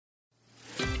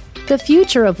The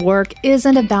future of work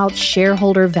isn't about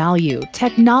shareholder value,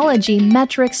 technology,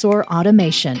 metrics, or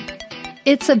automation.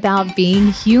 It's about being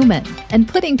human and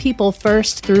putting people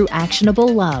first through actionable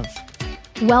love.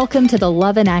 Welcome to the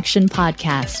Love in Action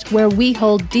podcast, where we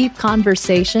hold deep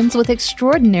conversations with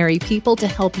extraordinary people to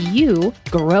help you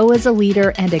grow as a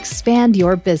leader and expand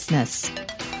your business.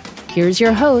 Here's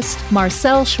your host,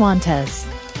 Marcel Schwantes.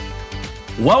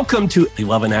 Welcome to the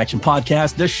Love in Action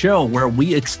podcast, the show where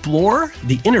we explore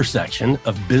the intersection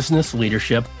of business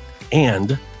leadership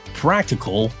and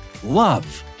practical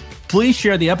love. Please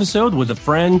share the episode with a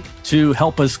friend to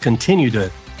help us continue to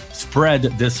spread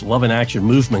this Love in Action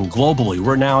movement globally.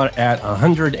 We're now at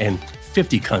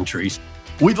 150 countries.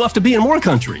 We'd love to be in more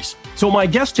countries. So my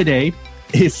guest today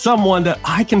is someone that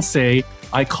I can say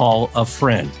I call a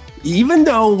friend. Even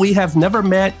though we have never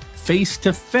met face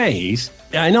to face,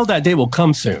 I know that day will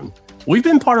come soon. We've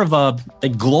been part of a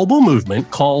global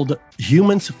movement called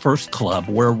Humans First Club,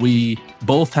 where we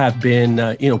both have been,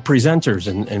 presenters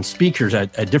and speakers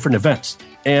at different events.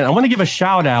 And I want to give a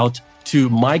shout out to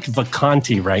Mike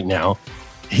Vacanti right now.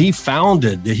 He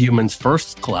founded the Humans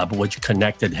First Club, which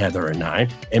connected Heather and I.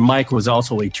 And Mike was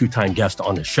also a two-time guest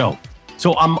on the show.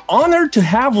 So I'm honored to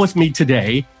have with me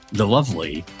today the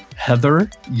lovely Heather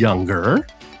Younger.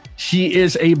 She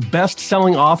is a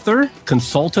best-selling author,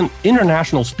 consultant,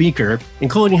 international speaker,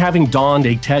 including having donned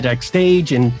a TEDx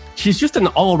stage, and she's just an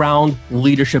all-around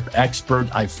leadership expert.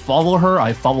 I follow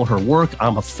her work,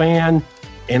 I'm a fan,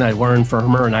 and I learn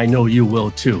from her, and I know you will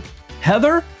too.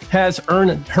 Heather has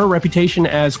earned her reputation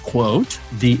as, quote,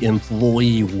 the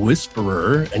employee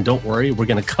whisperer, and don't worry, we're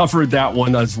going to cover that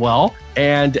one as well.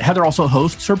 And Heather also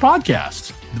hosts her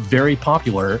podcast, very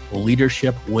popular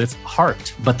Leadership with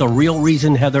Heart. But the real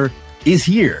reason Heather is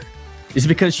here is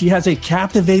because she has a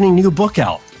captivating new book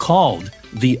out called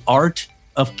The Art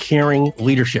of Caring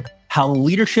Leadership: How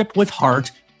Leadership with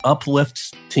Heart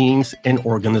Uplifts Teams and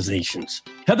Organizations.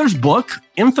 Heather's book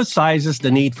emphasizes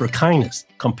the need for kindness,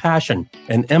 compassion,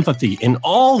 and empathy in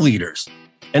all leaders.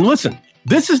 And listen,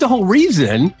 this is the whole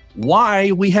reason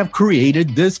why we have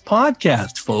created this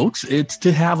podcast, folks. It's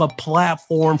to have a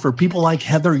platform for people like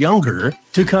Heather Younger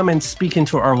to come and speak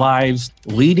into our lives.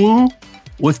 Leading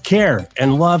with care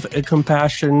and love and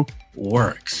compassion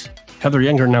works. Heather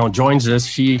Younger now joins us.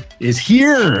 She is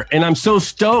here, and I'm so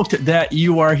stoked that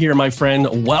you are here, my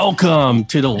friend. Welcome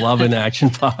to the Love in Action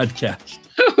podcast.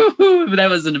 That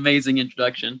was an amazing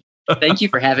introduction. Thank you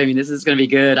for having me. This is going to be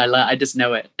good. I just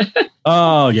know it.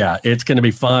 Oh, yeah. It's going to be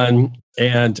fun.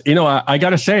 And, I got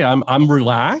to say, I'm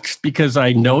relaxed because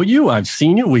I know you. I've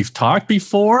seen you. We've talked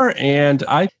before. And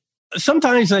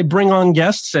sometimes I bring on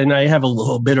guests and I have a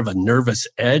little bit of a nervous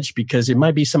edge because it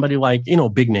might be somebody like,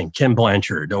 big name, Ken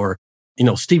Blanchard, or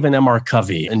Stephen M.R.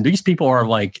 Covey. And these people are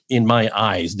like, in my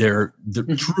eyes, they're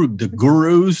the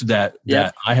gurus that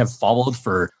I have followed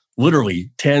for literally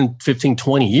 10, 15,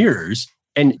 20 years.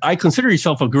 And I consider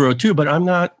yourself a guru too, but I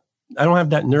don't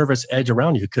have that nervous edge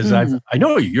around you because I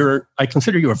know you. I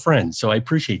consider you a friend. So I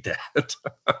appreciate that.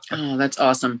 Oh, that's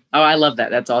awesome. Oh, I love that.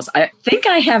 That's awesome. I think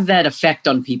I have that effect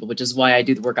on people, which is why I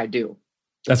do the work I do.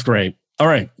 That's great. All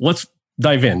right, let's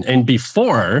dive in. And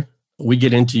before we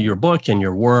get into your book and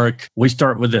your work, we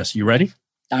start with this. You ready?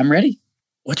 I'm ready.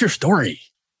 What's your story?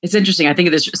 It's interesting. I think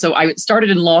of this. So I started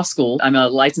in law school. I'm a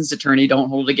licensed attorney. Don't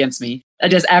hold it against me. I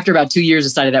just, after about 2 years,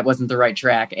 decided that wasn't the right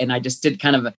track. And I just did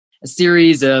kind of a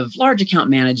series of large account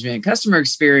management, customer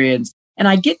experience. And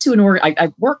I get to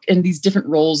I work in these different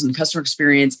roles in customer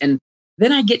experience. And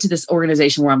then I get to this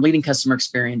organization where I'm leading customer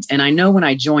experience. And I know when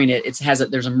I join it,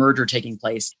 there's a merger taking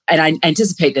place. And I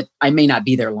anticipate that I may not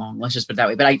be there long. Let's just put it that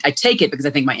way. But I take it because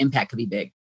I think my impact could be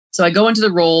big. So I go into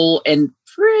the role, and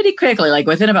pretty quickly, like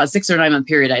within about 6 or 9 month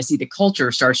period, I see the culture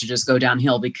starts to just go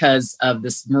downhill because of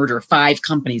this merger of 5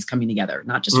 companies coming together,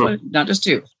 not just one, not just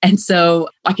 2. And so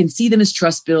I can see them as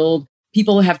trust build.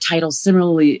 People have titles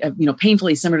similarly,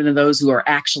 painfully similar to those who are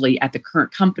actually at the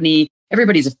current company.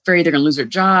 Everybody's afraid they're going to lose their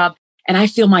job. And I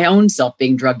feel my own self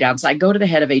being drugged down. So I go to the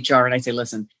head of HR and I say,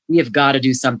 listen, we have got to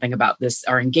do something about this.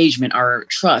 Our engagement, our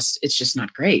trust, it's just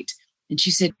not great. And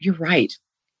she said, you're right.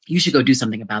 You should go do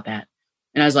something about that.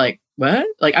 And I was like, what?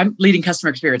 Like, I'm leading customer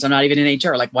experience. I'm not even in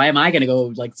HR. Like, why am I going to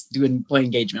go do employee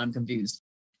engagement? I'm confused.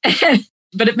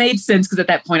 But it made sense because at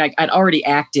that point, I'd already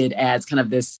acted as kind of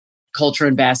this culture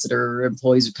ambassador.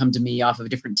 Employees would come to me off of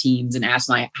different teams and ask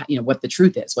what the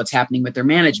truth is, what's happening with their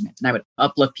management. And I would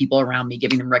uplift people around me,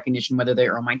 giving them recognition, whether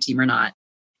they're on my team or not.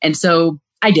 And so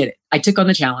I did it. I took on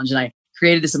the challenge and I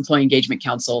created this employee engagement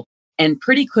council. And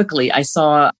pretty quickly, I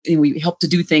saw we helped to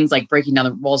do things like breaking down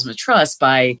the walls of trust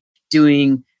by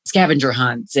doing scavenger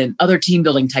hunts and other team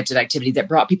building types of activities that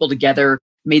brought people together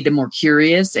made them more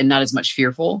curious and not as much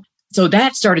fearful. So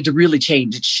that started to really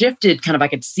change. It shifted kind of, I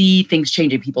could see things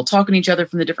changing, people talking to each other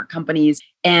from the different companies.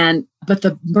 But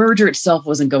the merger itself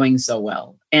wasn't going so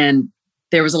well. And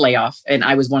there was a layoff, and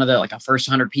I was one of the first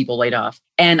 100 people laid off.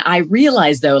 And I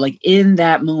realized though, in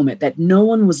that moment, that no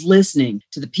one was listening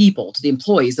to the people, to the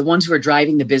employees, the ones who are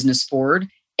driving the business forward.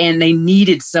 And they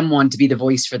needed someone to be the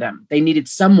voice for them. They needed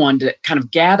someone to kind of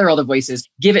gather all the voices,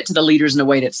 give it to the leaders in a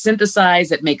way that's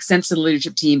synthesized, that makes sense to the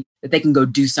leadership team, that they can go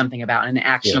do something about in an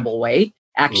actionable way.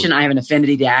 Action, I have an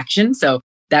affinity to action. So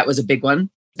that was a big one.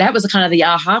 That was kind of the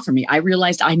aha for me. I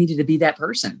realized I needed to be that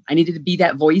person. I needed to be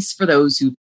that voice for those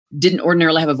who didn't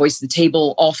ordinarily have a voice at the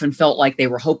table, often felt like they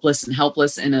were hopeless and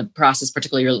helpless in a process,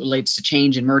 particularly relates to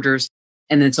change and mergers.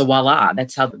 And then so voila,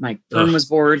 that's how my firm was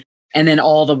born. And then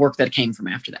all the work that came from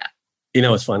after that. You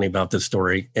know what's funny about this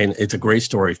story, and it's a great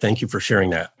story. Thank you for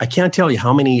sharing that. I can't tell you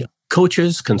how many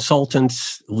coaches,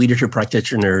 consultants, leadership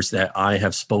practitioners that I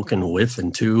have spoken with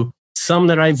and to, some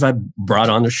that I've brought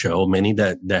on the show, many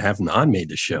that have not made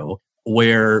the show,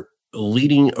 where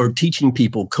leading or teaching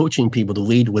people, coaching people to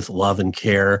lead with love and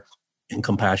care and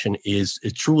compassion is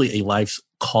truly a life's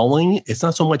calling. It's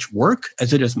not so much work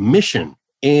as it is mission.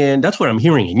 And that's what I'm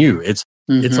hearing in you. It's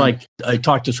like I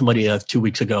talked to somebody 2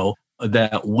 weeks ago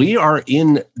that we are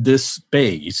in this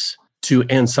space to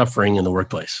end suffering in the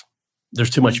workplace. There's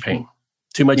too much pain,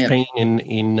 pain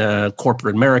in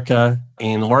corporate America,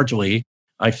 and largely,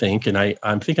 I think, and I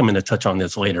think I'm going to touch on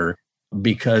this later,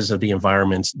 because of the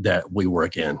environments that we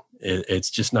work in. It's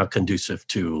just not conducive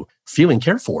to feeling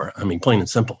cared for. I mean, plain and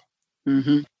simple.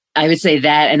 I would say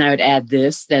that, and I would add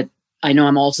this, that I know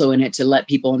I'm also in it to let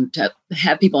people, to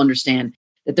have people understand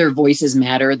that their voices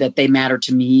matter, that they matter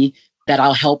to me, that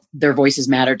I'll help their voices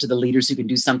matter to the leaders who can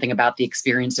do something about the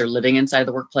experience they're living inside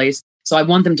the workplace. So I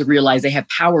want them to realize they have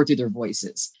power through their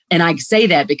voices. And I say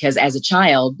that because as a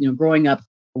child, growing up,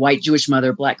 a white Jewish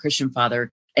mother, Black Christian father,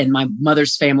 and my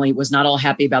mother's family was not all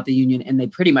happy about the union. And they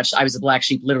pretty much, I was a black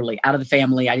sheep, literally out of the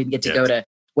family. I didn't get to go to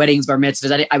weddings, bar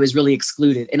mitzvahs. I was really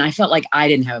excluded. And I felt like I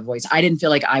didn't have a voice. I didn't feel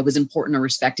like I was important or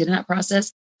respected in that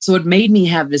process. So it made me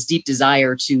have this deep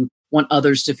desire to want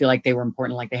others to feel like they were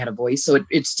important, like they had a voice. So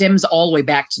it stems all the way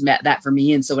back to that for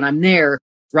me. And so when I'm there,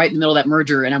 right in the middle of that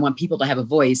merger, and I want people to have a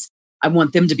voice, I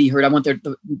want them to be heard. I want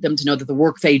them to know that the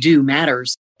work they do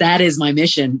matters. That is my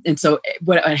mission. And so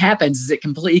what happens is it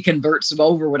completely converts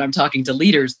over when I'm talking to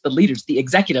the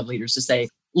executive leaders, to say,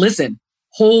 listen,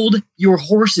 hold your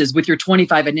horses with your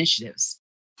 25 initiatives.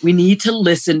 We need to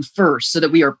listen first so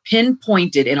that we are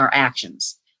pinpointed in our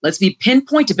actions. Let's be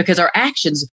pinpointed, because our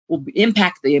actions will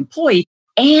impact the employee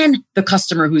and the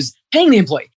customer who's paying the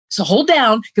employee. So hold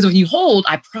down, because when you hold,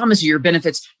 I promise you your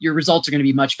benefits, your results are going to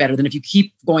be much better than if you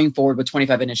keep going forward with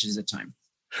 25 initiatives at a time.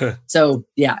 So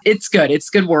yeah, it's good. It's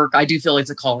good work. I do feel it's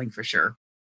a calling for sure.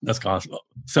 That's awesome.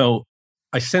 So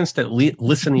I sense that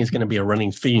listening is going to be a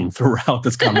running theme throughout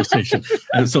this conversation.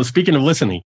 And so speaking of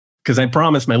listening, because I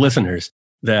promised my listeners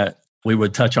that we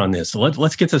would touch on this. So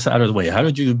let's get this out of the way. How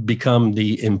did you become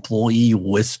the employee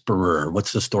whisperer?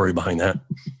 What's the story behind that?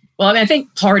 Well, I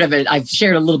think part of it, I've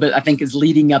shared a little bit, I think is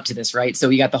leading up to this, right? So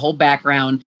you got the whole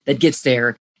background that gets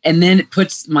there. And then it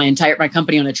puts my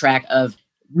company on a track of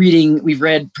reading. We've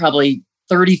read probably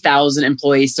 30,000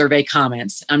 employee survey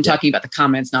comments. I'm talking about the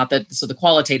comments, not the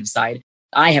qualitative side.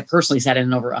 I have personally sat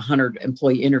in over 100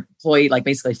 employee, like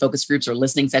basically focus groups or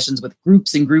listening sessions with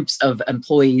groups and groups of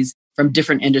employees from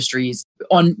different industries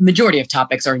on majority of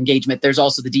topics or engagement. There's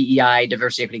also the DEI,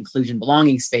 diversity, equity, inclusion,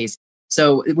 belonging space.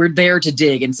 So we're there to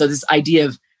dig. And so this idea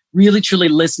of really, truly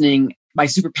listening, my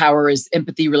superpower is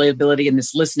empathy, relatability, and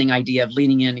this listening idea of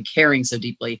leaning in and caring so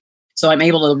deeply. So I'm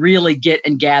able to really get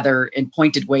and gather in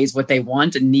pointed ways what they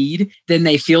want and need. Then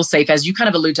they feel safe. As you kind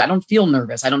of allude to, I don't feel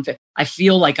nervous. I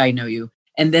feel like I know you.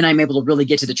 And then I'm able to really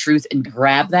get to the truth and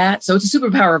grab that. So it's a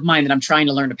superpower of mine that I'm trying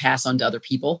to learn to pass on to other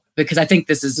people, because I think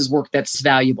this is work that's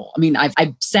valuable. I mean,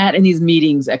 I've sat in these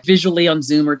meetings visually on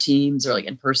Zoom or Teams or like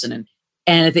in person.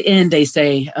 And at the end, they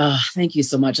say, oh, thank you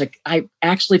so much. Like, I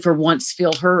actually for once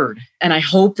feel heard. And I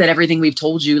hope that everything we've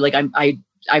told you, like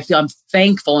I feel I'm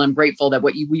thankful and I'm grateful that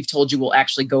what we've told you will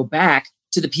actually go back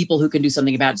to the people who can do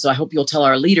something about it. So I hope you'll tell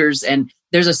our leaders. And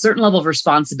there's a certain level of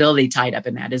responsibility tied up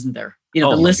in that, isn't there? The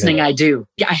listening I do.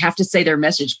 Yeah, I have to say their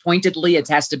message pointedly. It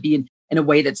has to be in a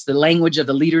way that's the language of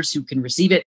the leaders who can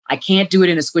receive it. I can't do it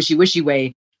in a squishy-wishy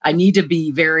way. I need to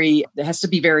be it has to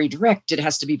be very direct. It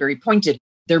has to be very pointed.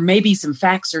 There may be some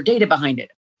facts or data behind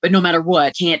it, but no matter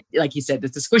what, can't, like you said,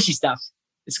 it's the squishy stuff.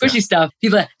 The squishy stuff,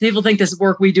 people think this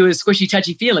work we do is squishy,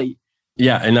 touchy-feely.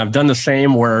 Yeah, and I've done the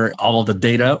same where all of the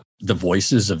data, the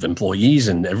voices of employees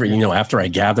and after I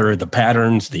gather the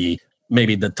patterns, the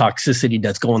maybe the toxicity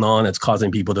that's going on, it's causing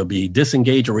people to be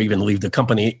disengaged or even leave the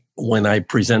company. When I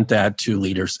present that to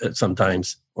leaders,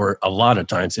 sometimes, or a lot of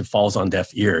times, it falls on deaf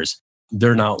ears.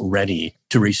 They're not ready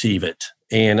to receive it.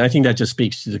 And I think that just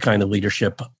speaks to the kind of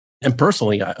leadership. And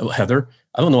personally, Heather,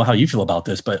 I don't know how you feel about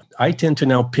this, but I tend to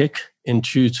now pick and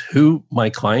choose who my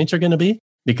clients are going to be.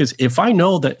 Because if I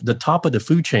know that the top of the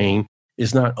food chain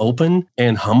is not open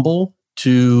and humble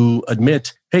to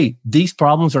admit, hey, these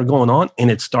problems are going on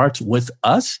and it starts with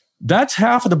us, that's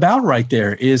half of the battle right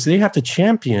there. Is they have to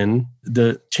champion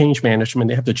the change management.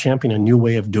 They have to champion a new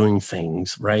way of doing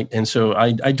things, right? And so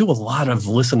I do a lot of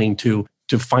listening to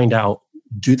find out,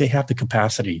 do they have the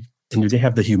capacity and do they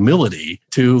have the humility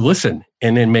to listen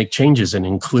and then make changes and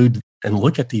include and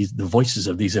look at the voices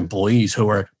of these employees who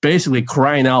are basically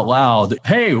crying out loud,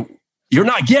 hey, you're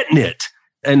not getting it.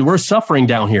 And we're suffering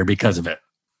down here because of it.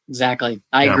 Exactly.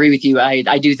 I agree with you.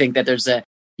 I do think that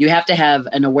you have to have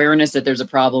an awareness that there's a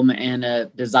problem and a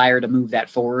desire to move that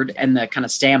forward and the kind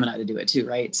of stamina to do it too,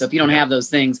 right? So if you don't have those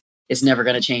things, it's never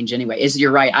going to change anyway.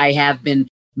 You're right. I have been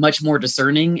much more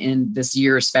discerning in this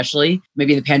year, especially.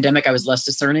 Maybe in the pandemic, I was less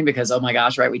discerning because, oh my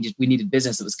gosh, right, we needed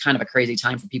business. It was kind of a crazy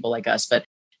time for people like us.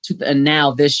 And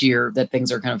now this year that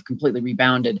things are kind of completely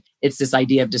rebounded, it's this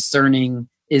idea of discerning,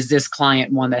 is this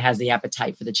client one that has the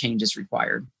appetite for the changes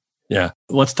required? Yeah.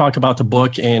 Let's talk about the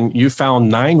book. And you found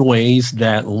 9 ways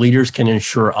that leaders can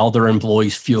ensure all their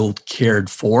employees feel cared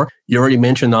for. You already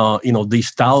mentioned,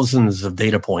 these thousands of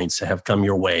data points that have come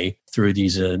your way through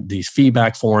these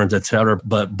feedback forums, et cetera.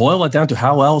 But boil it down to,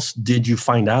 how else did you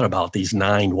find out about these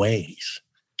 9 ways?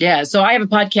 Yeah. So I have a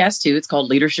podcast too. It's called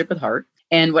Leadership with Heart.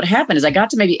 And what happened is I got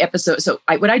to maybe episode. So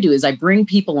what I do is I bring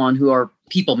people on who are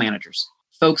people managers,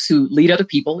 folks who lead other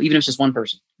people, even if it's just one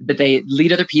person, but they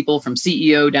lead other people from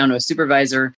CEO down to a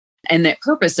supervisor. And the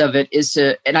purpose of it is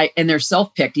and they're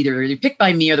self-picked, either they're picked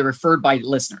by me or they're referred by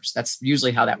listeners. That's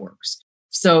usually how that works.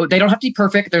 So they don't have to be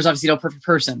perfect. There's obviously no perfect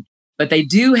person, but they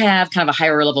do have kind of a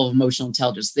higher level of emotional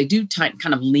intelligence. They do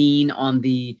kind of lean on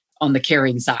the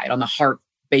caring side, on the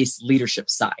heart-based leadership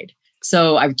side.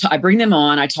 So I bring them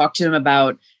on, I talk to them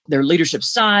about their leadership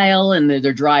style and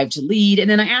their drive to lead. And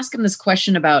then I ask them this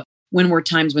question about when were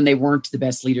times when they weren't the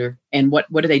best leader and what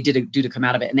did they do to come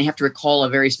out of it? And they have to recall a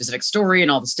very specific story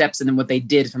and all the steps and then what they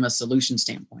did from a solution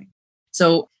standpoint.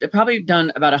 So I've probably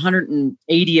done about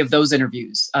 180 of those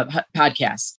interviews,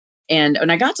 podcasts. And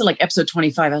when I got to like episode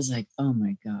 25, I was like, oh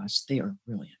my gosh, they are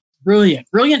brilliant.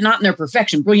 Brilliant, not in their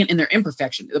perfection, brilliant in their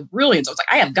imperfection. The brilliance. I was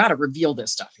like, I have got to reveal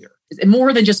this stuff here. And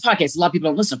more than just podcasts. A lot of people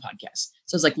don't listen to podcasts.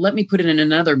 So I was like, let me put it in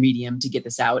another medium to get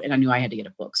this out. And I knew I had to get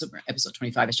a book. So episode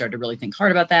 25, I started to really think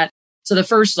hard about that. So the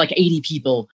first like 80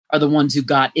 people are the ones who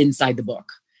got inside the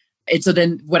book. And so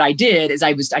then what I did is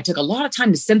I took a lot of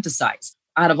time to synthesize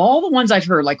out of all the ones I've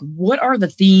heard, like, what are the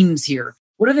themes here?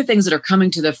 What are the things that are coming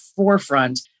to the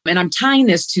forefront? And I'm tying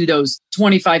this to those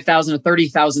 25,000 or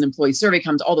 30,000 employee survey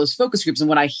comes, all those focus groups and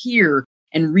what I hear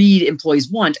and read employees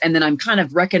want. And then I'm kind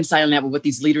of reconciling that with what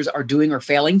these leaders are doing or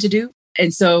failing to do.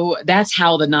 And so that's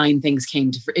how the 9 things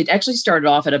came to, it actually started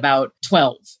off at about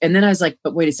 12. And then I was like,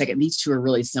 but wait a second, these 2 are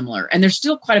really similar. And there's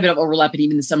still quite a bit of overlap in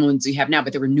even the some ones we have now,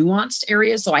 but there were nuanced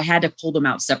areas. So I had to pull them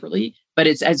out separately, but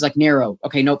it's like narrow.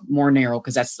 Okay, nope, more narrow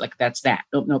because that's that.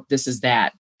 Nope, this is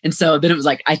that. And so then it was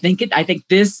like, I think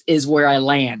this is where I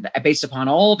land based upon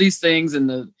all these things.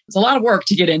 And it's a lot of work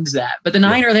to get into that, but the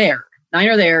 9 are there. 9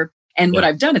 are there. And what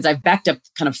I've done is I've backed up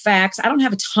kind of facts. I don't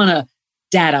have a ton of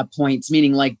data points,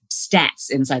 meaning like stats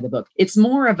inside the book. It's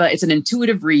more of it's an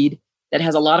intuitive read that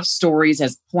has a lot of stories,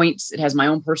 has points. It has my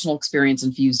own personal experience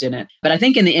infused in it. But I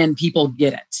think in the end, people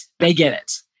get it. They get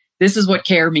it. This is what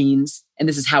care means. And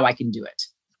this is how I can do it.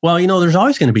 Well, there's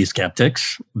always going to be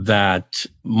skeptics that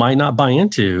might not buy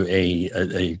into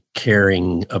a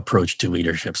caring approach to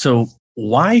leadership. So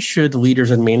why should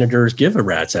leaders and managers give a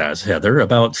rat's ass, Heather,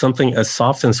 about something as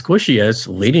soft and squishy as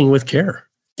leading with care?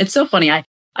 It's so funny.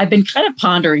 I've been kind of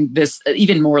pondering this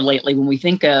even more lately when we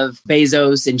think of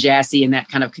Bezos and Jassy and that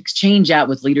kind of exchange out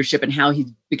with leadership and how he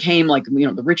became like,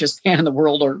 the richest man in the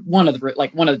world or one of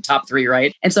the top 3,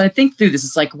 right? And so I think through this,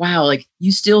 it's like, wow, like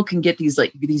you still can get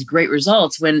these great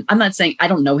results when I'm not saying I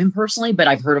don't know him personally, but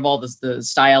I've heard of all this, the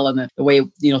style and the way,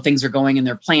 things are going in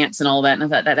their plants and all that. And I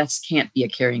thought that can't be a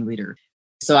caring leader.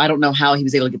 So I don't know how he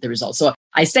was able to get the results. So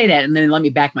I say that and then let me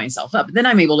back myself up. And then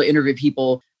I'm able to interview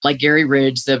people like Gary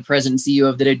Ridge, the president and CEO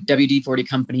of the WD-40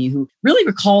 company, who really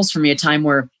recalls for me a time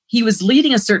where he was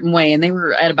leading a certain way and they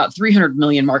were at about 300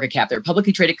 million market cap. They're a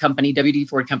publicly traded company.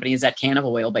 WD-40 company is that can of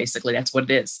oil, basically. That's what it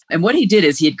is. And what he did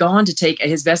is he had gone to take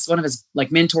one of his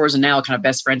like mentors and now kind of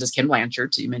best friends is Ken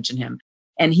Blanchard. So you mentioned him.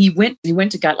 And he went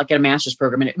to get a master's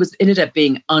program, and it ended up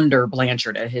being under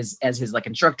Blanchard as his like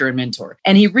instructor and mentor.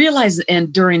 And he realized,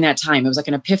 and during that time, it was like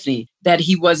an epiphany that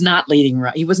he was not leading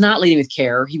right. He was not leading with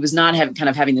care. He was not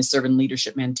having this servant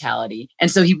leadership mentality.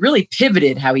 And so he really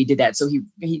pivoted how he did that. So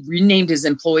he renamed his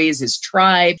employees, his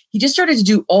tribe. He just started to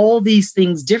do all these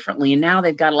things differently. And now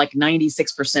they've got like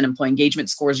 96% employee engagement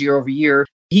scores year over year.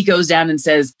 He goes down and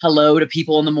says hello to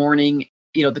people in the morning.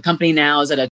 The company now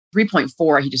is at a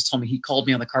 3.4. He just told me, he called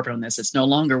me on the carpet on this. It's no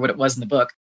longer what it was in the book.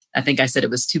 I think I said it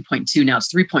was 2.2. Now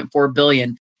it's 3.4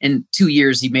 billion. In 2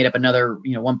 years, he made up another,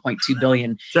 1.2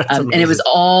 billion. And it was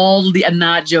all I'm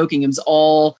not joking. It was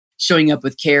all showing up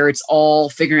with care. It's all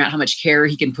figuring out how much care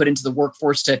he can put into the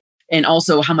workforce and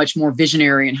also how much more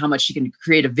visionary and how much he can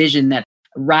create a vision that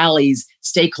rallies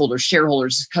stakeholders,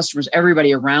 shareholders, customers,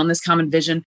 everybody around this common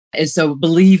vision. And so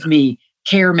believe me,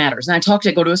 care matters. And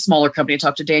I go to a smaller company. I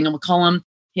talked to Daniel McCullum.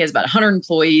 He has about 100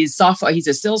 employees. Software. He's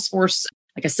a Salesforce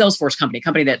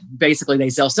company that basically they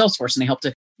sell Salesforce and they help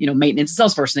to, maintenance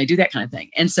Salesforce and they do that kind of thing.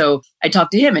 And so I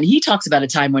talked to him and he talks about a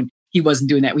time when he wasn't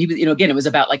doing that. Again, it was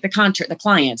about like the contract, the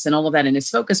clients and all of that. And his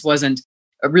focus wasn't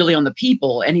really on the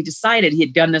people. And he decided he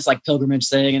had done this like pilgrimage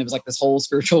thing and it was like this whole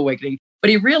spiritual awakening. But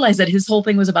he realized that his whole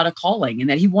thing was about a calling and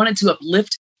that he wanted to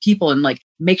uplift people and like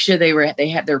make sure they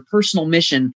had their personal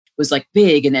mission was like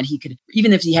big, and that he could,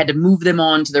 even if he had to move them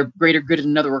on to their greater good in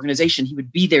another organization, he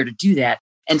would be there to do that.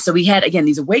 And so he had, again,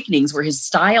 these awakenings where his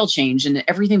style changed and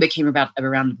everything became around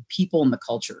the people and the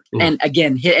culture. Mm. And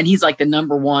again, he's like the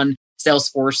number one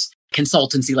Salesforce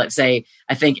consultancy, let's say,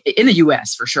 I think in the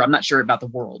US for sure. I'm not sure about the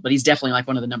world, but he's definitely like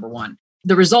one of the number one.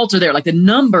 The results are there. Like the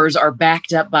numbers are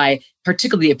backed up by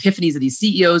particularly the epiphanies of these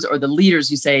CEOs or the leaders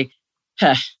who say,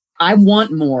 I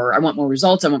want more. I want more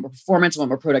results. I want more performance. I want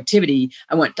more productivity.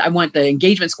 I want the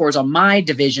engagement scores on my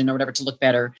division or whatever to look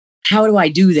better. How do I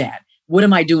do that? What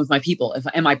am I doing with my people?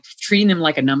 Am I treating them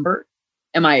like a number?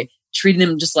 Am I treating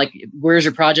them just like, where's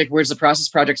your project? Where's the process?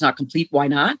 Project's not complete. Why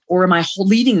not? Or am I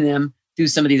leading them through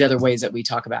some of these other ways that we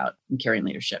talk about in caring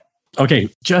leadership? Okay,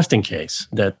 just in case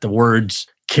that the words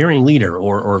caring leader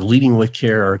or leading with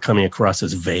care are coming across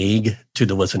as vague to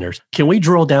the listeners, can we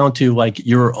drill down to like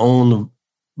your own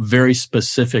very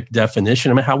specific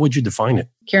definition? I mean, how would you define it?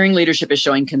 Caring leadership is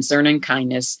showing concern and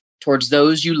kindness towards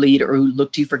those you lead or who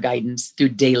look to you for guidance through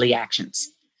daily actions.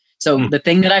 So the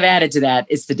thing that I've added to that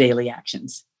is the daily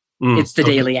actions. It's the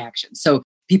daily actions. So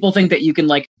people think that you can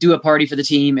like do a party for the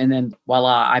team and then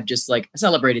voila, I've just like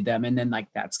celebrated them and then like,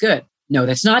 that's good. No,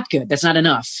 that's not good. That's not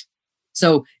enough.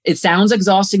 So it sounds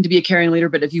exhausting to be a caring leader,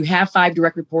 but if you have 5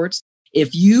 direct reports,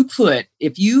 if you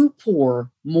pour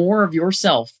more of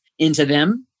yourself into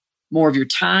them, more of your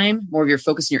time, more of your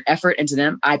focus and your effort into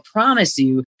them, I promise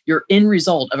you, your end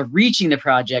result of reaching the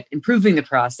project, improving the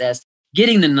process,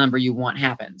 getting the number you want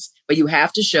happens. But you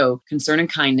have to show concern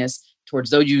and kindness towards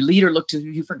those you lead or look to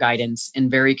you for guidance in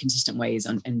very consistent ways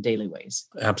and daily ways.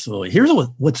 Absolutely. Here's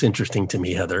what's interesting to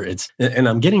me, Heather. And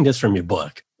I'm getting this from your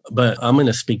book, but I'm going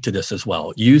to speak to this as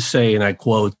well. You say, and I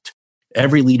quote,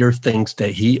 every leader thinks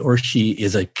that he or she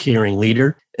is a caring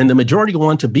leader, and the majority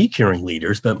want to be caring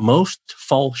leaders, but most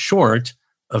fall short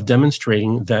of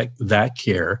demonstrating that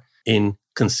care in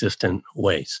consistent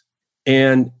ways.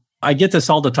 And I get this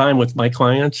all the time with my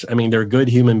clients. I mean, they're good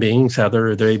human beings,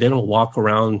 Heather. They don't walk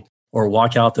around or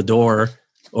walk out the door,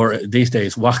 or these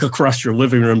days, walk across your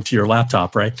living room to your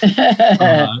laptop, right?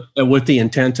 With the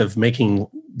intent of making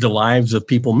the lives of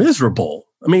people miserable.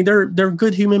 I mean, they're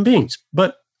good human beings,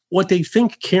 but what they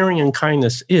think caring and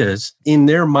kindness is, in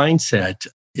their mindset,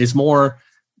 is more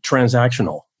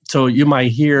transactional. So you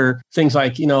might hear things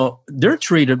like,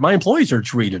 my employees are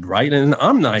treated right, and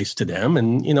I'm nice to them,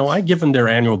 and, I give them their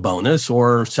annual bonus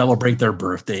or celebrate their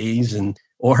birthdays,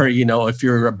 or, if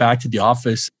you're back to the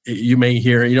office, you may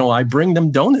hear, I bring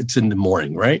them donuts in the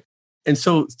morning, right? And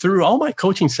so through all my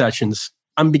coaching sessions,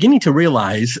 I'm beginning to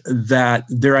realize that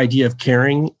their idea of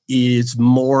caring is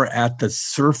more at the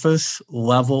surface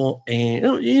level and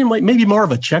maybe more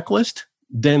of a checklist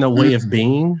than a way of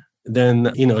being, than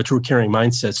a true caring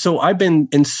mindset. So I've been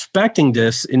inspecting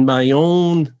this in my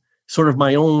own,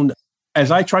 as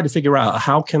I try to figure out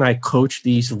how can I coach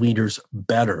these leaders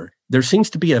better. There seems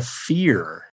to be a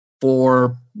fear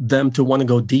for them to want to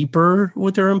go deeper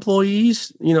with their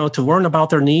employees, to learn about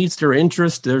their needs, their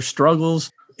interests, their struggles.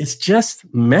 It's just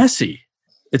messy.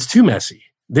 It's too messy.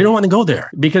 They don't want to go there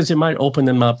because it might open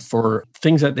them up for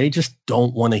things that they just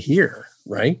don't want to hear,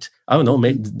 right? I don't know,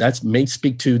 that may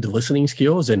speak to the listening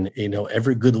skills, and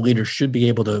every good leader should be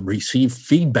able to receive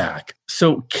feedback.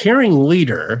 So caring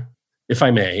leader, if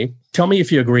I may, tell me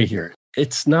if you agree here.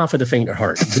 It's not for the faint of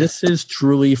heart. This is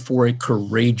truly for a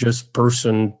courageous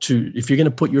person if you're going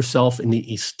to put yourself in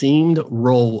the esteemed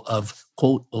role of,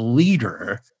 quote,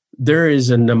 leader, there is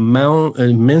an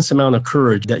immense amount of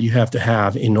courage that you have to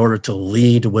have in order to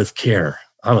lead with care.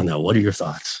 I don't know. What are your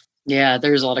thoughts? Yeah,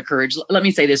 there's a lot of courage. Let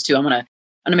me say this too. I'm gonna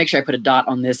make sure I put a dot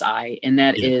on this I, and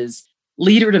that is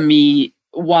leader to me.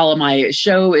 While my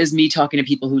show is me talking to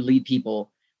people who lead people,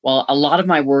 while a lot of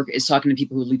my work is talking to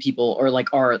people who lead people or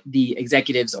like are the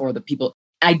executives or the people,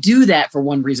 I do that for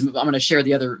one reason. I'm going to share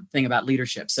the other thing about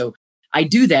leadership. So I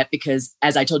do that because,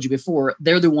 as I told you before,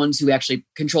 they're the ones who actually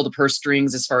control the purse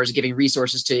strings as far as giving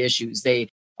resources to issues. They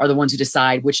are the ones who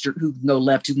decide who can go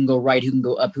left, who can go right, who can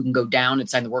go up, who can go down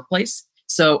inside the workplace.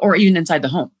 So, or even inside the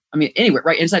home. I mean, anywhere,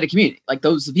 right? Inside the community. Like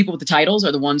the people with the titles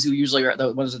are the ones who usually are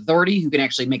the ones with authority who can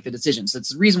actually make the decisions. So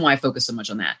it's the reason why I focus so much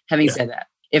on that. Having said that,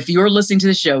 if you're listening to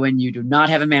the show and you do not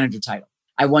have a manager title,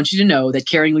 I want you to know that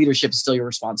caring leadership is still your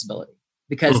responsibility,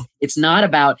 because it's not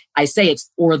about, I say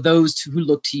it's, or those who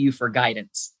look to you for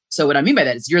guidance. So what I mean by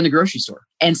that is you're in the grocery store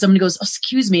and someone goes, oh,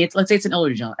 excuse me. Let's say it's an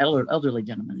elderly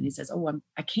gentleman. And he says, oh,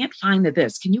 I can't find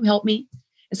this. Can you help me?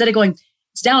 Instead of going,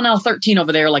 it's down aisle 13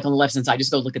 over there, like on the left-hand side,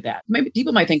 just go look at that. Maybe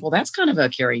people might think, well, that's kind of a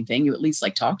caring thing. You at least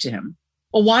like talk to him.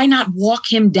 Well, why not walk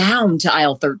him down to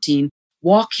aisle 13,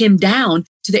 walk him down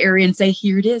to the area and say,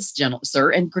 here it is,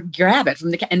 sir, and grab it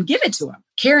and give it to him.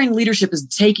 Caring leadership is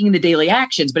taking the daily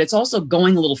actions, but it's also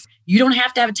going a little, you don't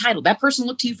have to have a title. That person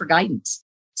looked to you for guidance.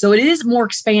 So it is more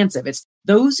expansive. It's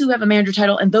those who have a manager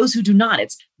title and those who do not.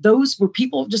 It's those where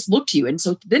people just look to you. And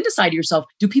so then decide to yourself,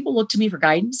 do people look to me for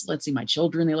guidance? Let's see, my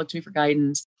children, they look to me for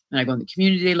guidance. When I go in the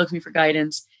community, they look to me for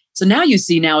guidance. So now you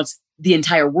see, now it's the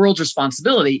entire world's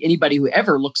responsibility. Anybody who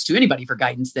ever looks to anybody for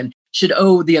guidance then should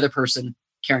owe the other person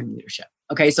caring leadership.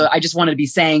 Okay, so I just wanted to be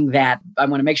saying that. I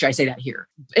want to make sure I say that here.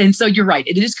 And so you're right.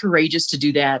 It is courageous to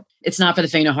do that. It's not for the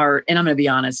faint of heart. And I'm going to be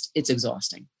honest, it's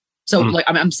exhausting. So like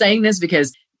I'm saying this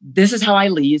because this is how I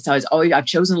lead. So I've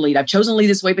chosen to lead. I've chosen to lead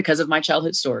this way because of my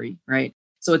childhood story, right?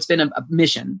 So it's been a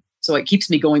mission. So it keeps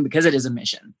me going because it is a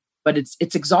mission. But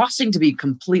it's exhausting to be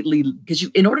completely, because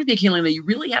in order to be a healing leader, you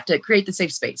really have to create the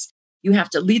safe space. You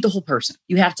have to lead the whole person.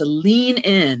 You have to lean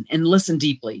in and listen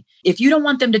deeply. If you don't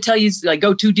want them to tell you, like,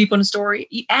 go too deep on a story,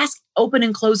 you ask open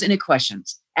and close-ended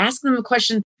questions. Ask them a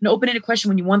question, an open-ended question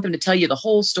when you want them to tell you the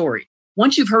whole story.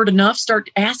 Once you've heard enough, start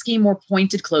asking more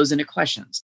pointed, close-ended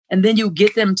questions. And then you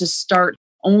get them to start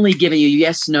only giving you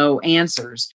yes, no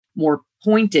answers, more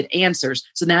pointed answers.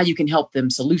 So now you can help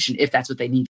them solution if that's what they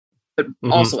need, but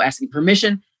also asking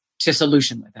permission to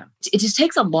solution with them. It just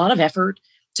takes a lot of effort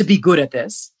to be good at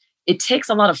this. It takes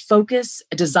a lot of focus,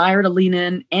 a desire to lean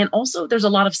in, and also there's a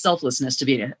lot of selflessness to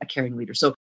be a caring leader.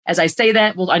 So as I say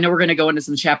that, well, I know we're going to go into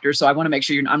some chapters, so I want to make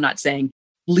sure I'm not saying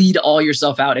bleed all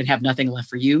yourself out and have nothing left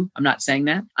for you. I'm not saying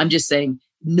that. I'm just saying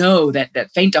know that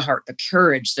faint of heart, the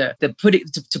courage,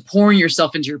 the pouring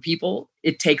yourself into your people,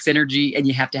 it takes energy and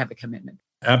you have to have a commitment.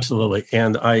 Absolutely.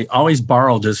 And I always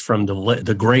borrow this from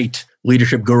the great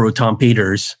leadership guru, Tom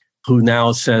Peters, who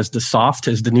now says the soft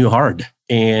is the new hard.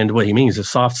 And what he means is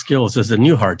soft skills is the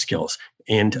new hard skills.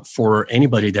 And for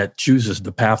anybody that chooses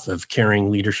the path of caring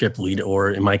leadership,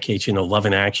 or in my case, love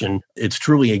and action, it's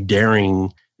truly a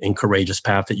daring and courageous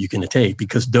path that you can take,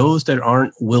 because those that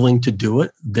aren't willing to do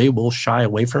it, they will shy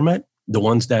away from it. The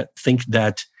ones that think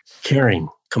that caring,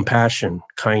 compassion,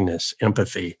 kindness,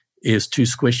 empathy is too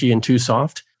squishy and too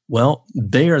soft, well,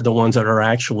 they are the ones that are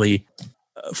actually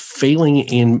failing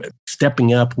in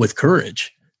stepping up with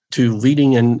courage to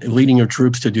leading your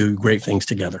troops to do great things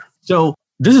together. So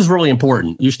this is really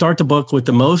important. You start the book with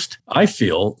the most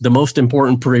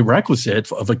important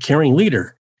prerequisite of a caring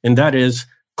leader, and that is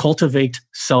cultivate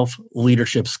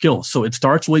self-leadership skills. So it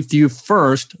starts with you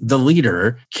first, the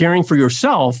leader, caring for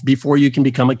yourself before you can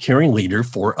become a caring leader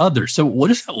for others. So what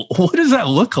does that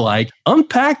look like?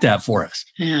 Unpack that for us.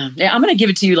 Yeah, I'm going to give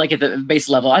it to you like at the base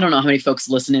level. I don't know how many folks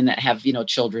listening that have,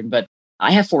 children, but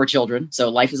I have 4 children. So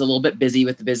life is a little bit busy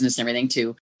with the business and everything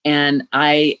too. And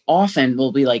I often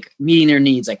will be like meeting their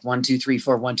needs, like 1, 2, 3,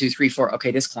 4, 1, 2, 3, 4.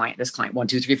 Okay, this client, 1,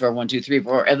 2, 3, 4, 1, 2, 3,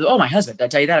 4. Oh, my husband, did I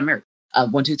tell you that? I'm married.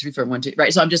 1, 2, 3, 4, 1, 2.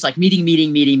 Right. So I'm just like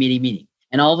meeting.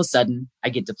 And all of a sudden I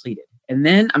get depleted. And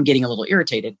then I'm getting a little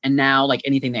irritated. And now, like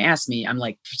anything they ask me, I'm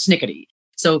like snickety.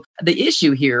 So the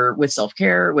issue here with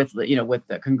self-care, with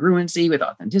the congruency, with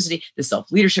authenticity, the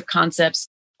self-leadership concepts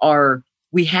are,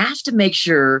 we have to make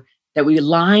sure that we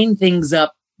line things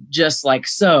up just like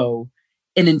so,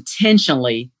 and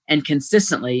intentionally and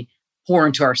consistently pour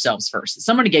into ourselves first.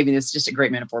 Somebody gave me this, just a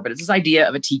great metaphor, but it's this idea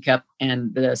of a teacup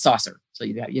and the saucer. So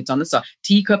it's on the saucer.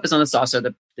 Teacup is on the saucer.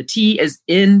 The The tea is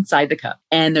inside the cup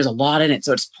and there's a lot in it.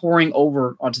 So it's pouring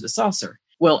over onto the saucer.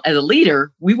 Well, as a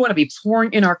leader, we want to be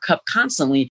pouring in our cup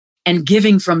constantly and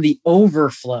giving from the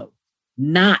overflow,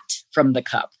 not from the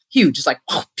cup. Huge. It's like,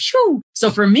 oh, phew. So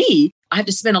for me, I have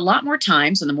to spend a lot more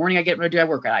time. So in the morning I get ready to do, I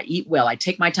work out, I eat well. I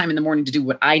take my time in the morning to do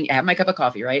what I have my cup of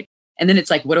coffee, right? And then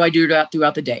it's like, what do I do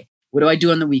throughout the day? What do I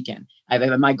do on the weekend?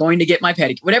 Am I going to get my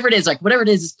pedicure? Whatever it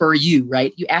is for you,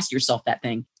 right? You ask yourself that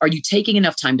thing. Are you taking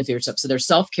enough time to figure yourself? So there's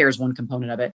self-care is one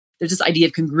component of it. There's this idea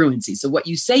of congruency. So what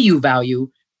you say you value,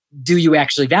 do you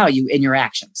actually value in your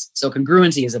actions? So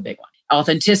congruency is a big one.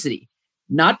 Authenticity,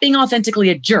 not being authentically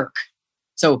a jerk.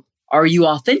 So are you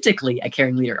authentically a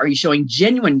caring leader? Are you showing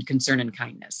genuine concern and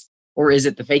kindness? Or is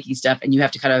it the fakey stuff? And you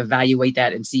have to kind of evaluate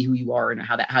that and see who you are and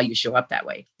how you show up that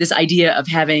way. This idea of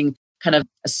having kind of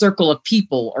a circle of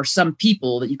people or some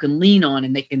people that you can lean on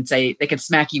and they can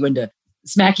smack you into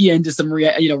some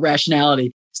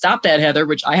rationality. Stop that, Heather,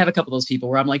 which I have a couple of those people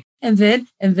where I'm like, and then,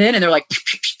 and they're like,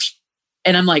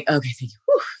 and I'm like, okay, thank you.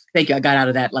 Whew, thank you. I got out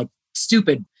of that like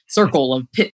stupid circle of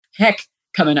heck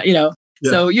coming, Yeah.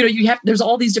 So, there's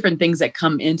all these different things that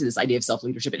come into this idea of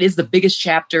self-leadership. It is the biggest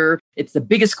chapter. It's the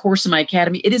biggest course in my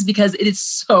academy. It is because it is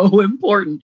so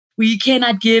important. We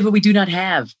cannot give what we do not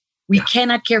have. We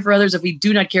cannot care for others if we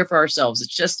do not care for ourselves.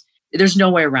 It's just, there's no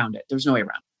way around it. There's no way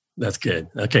around it. That's good.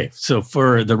 Okay. So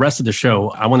for the rest of the show,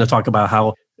 I want to talk about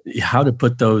how to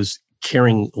put those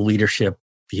caring leadership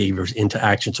behaviors into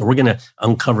action. So we're going to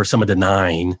uncover some of the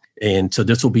 9. And so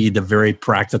this will be the very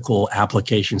practical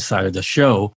application side of the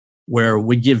show where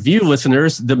we give you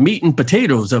listeners the meat and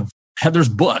potatoes of Heather's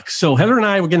book. So Heather and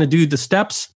I, we're going to do the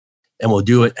steps and we'll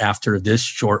do it after this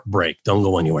short break. Don't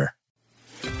go anywhere.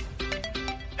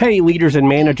 Hey, leaders and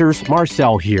managers,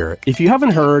 Marcel here. If you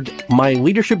haven't heard, my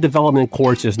leadership development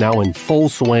course is now in full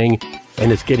swing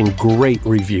and it's getting great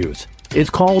reviews.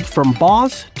 It's called From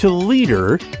Boss to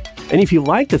Leader. And if you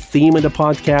like the theme of the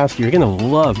podcast, you're going to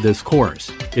love this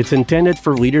course. It's intended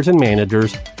for leaders and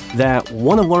managers that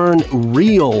want to learn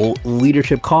real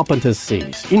leadership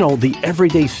competencies. The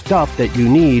everyday stuff that you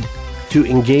need to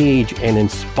engage and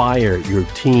inspire your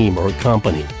team or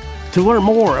company. To learn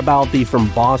more about the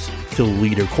From Boss to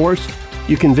Leader course,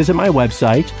 you can visit my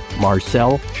website,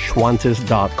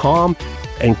 marcelschwantes.com,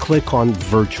 and click on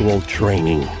Virtual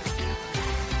Training.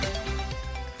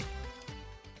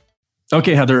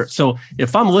 Okay, Heather. So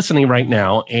if I'm listening right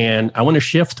now and I want to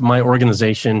shift my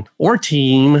organization or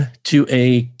team to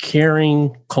a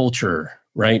caring culture,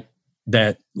 right,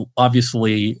 that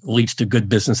obviously leads to good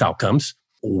business outcomes,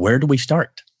 where do we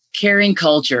start? Caring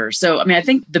culture. So, I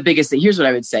think the biggest thing, here's what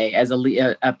I would say as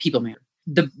a people manager.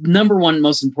 The number one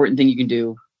most important thing you can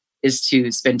do is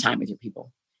to spend time with your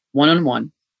people,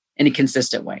 one-on-one, in a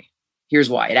consistent way. Here's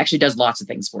why. It actually does lots of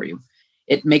things for you.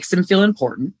 It makes them feel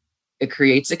important. It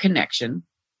creates a connection.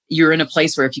 You're in a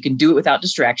place where if you can do it without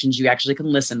distractions, you actually can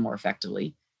listen more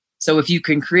effectively. So if you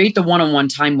can create the one-on-one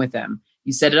time with them,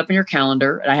 you set it up in your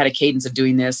calendar. And I had a cadence of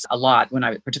doing this a lot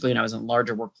particularly when I was in a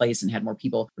larger workplace and had more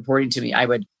people reporting to me.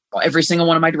 Every single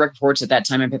one of my direct reports at that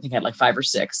time, I think I had like 5 or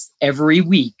 6. Every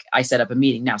week I set up a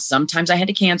meeting. Now, sometimes I had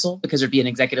to cancel because there'd be an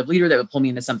executive leader that would pull me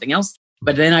into something else.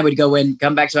 But then I would go in,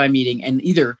 come back to my meeting, and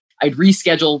either I'd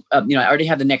reschedule, I already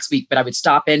had the next week, but I would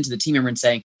stop into the team member and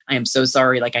say, I am so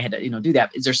sorry. Like I had to, do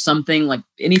that. Is there something like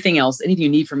anything else, anything you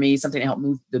need from me, something to help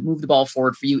move the ball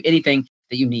forward for you, anything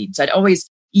that you need? So I'd always,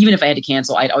 even if I had to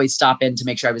cancel, I'd always stop in to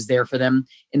make sure I was there for them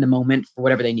in the moment for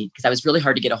whatever they need. Because I was really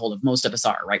hard to get a hold of. Most of us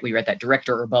are, right? We were at that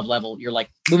director or above level. You're like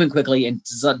moving quickly and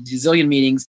zillion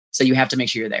meetings. So you have to make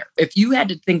sure you're there. If you had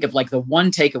to think of like the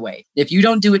one takeaway, if you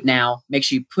don't do it now, make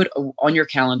sure you put on your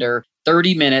calendar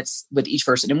 30 minutes with each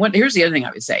person. And here's the other thing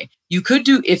I would say. You could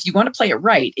do, if you want to play it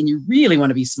right and you really want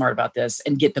to be smart about this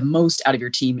and get the most out of your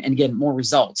team and get more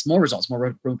results, more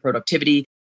productivity,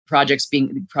 project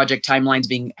timelines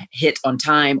being hit on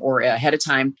time or ahead of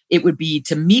time, it would be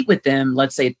to meet with them,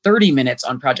 let's say 30 minutes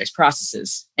on projects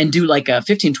processes and do like a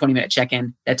 15, 20 minute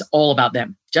check-in. That's all about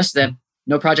them, just them,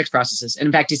 no projects processes. And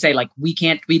in fact, you say like,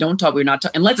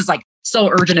 unless it's like so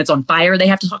urgent, it's on fire, they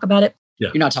have to talk about it. Yeah.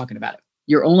 You're not talking about it.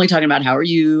 You're only talking about how are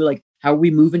you, like, how are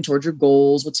we moving towards your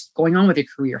goals? What's going on with your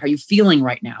career? How are you feeling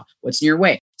right now? What's in your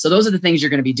way? So those are the things you're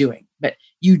going to be doing, but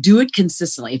you do it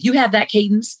consistently. If you have that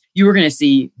cadence, you are going to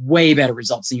see way better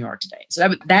results than you are today. So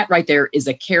that right there is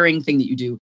a caring thing that you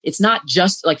do. It's not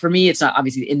just like, for me, it's not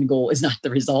obviously the end goal is not the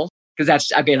result because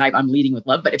that's, again, I'm leading with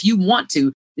love. But if you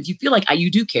feel like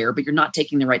you do care, but you're not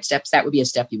taking the right steps, that would be a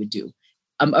step you would do.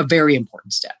 A very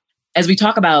important step. As we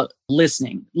talk about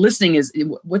listening is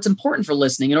what's important for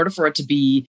listening. In order for it to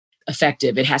be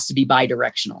effective, it has to be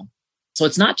bi-directional. So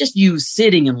it's not just you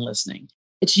sitting and listening.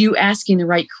 It's you asking the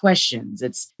right questions.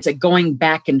 It's a going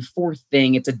back and forth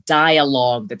thing. It's a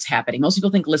dialogue that's happening. Most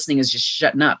people think listening is just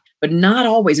shutting up, but not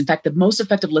always. In fact, the most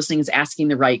effective listening is asking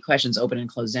the right questions, open and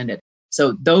closed-ended.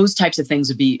 So those types of things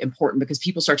would be important because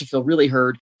people start to feel really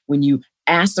heard when you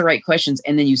ask the right questions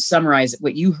and then you summarize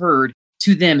what you heard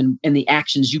to them and the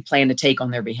actions you plan to take on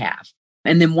their behalf.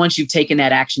 And then once you've taken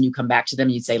that action, you come back to them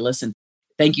and you say, listen,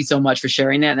 thank you so much for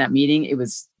sharing that in that meeting. It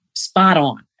was spot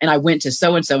on. And I went to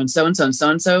so-and-so and so-and-so and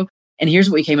so-and-so, and here's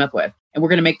what we came up with. And we're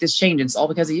going to make this change. And it's all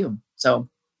because of you. So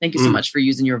thank you so much for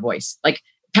using your voice. Like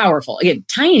powerful, again,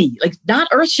 tiny, like not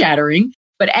earth shattering,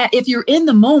 but if you're in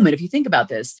the moment, if you think about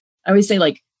this, I always say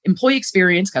like employee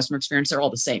experience, customer experience, they're all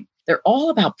the same. They're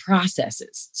all about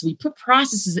processes. So we put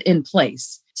processes in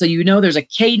place. So you know there's a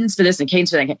cadence for this and a cadence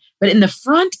for that. But in the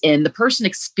front end, the person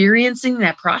experiencing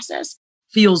that process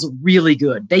feels really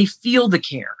good. They feel the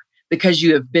care because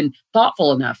you have been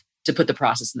thoughtful enough to put the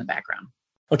process in the background.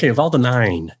 Okay, of all the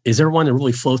 9, is there one that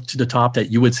really floats to the top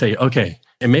that you would say, okay,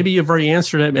 and maybe you've already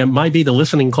answered it, it might be the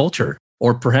listening culture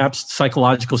or perhaps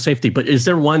psychological safety, but is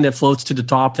there one that floats to the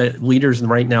top that leaders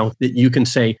right now that you can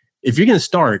say, if you're going to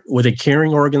start with a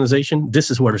caring organization,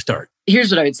 this is where to start? Here's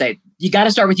what I would say. You got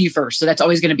to start with you first. So that's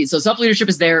always going to be, so self-leadership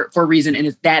is there for a reason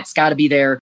and that's got to be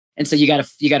there. And so you got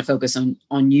to focus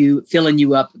on you, filling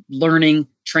you up, learning,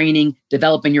 training,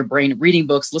 developing your brain, reading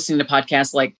books, listening to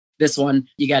podcasts like this one.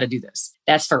 You got to do this.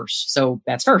 That's first. So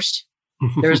that's first.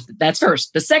 That's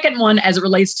first. The second one, as it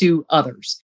relates to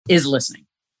others, is listening.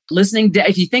 Listening,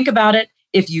 if you think about it,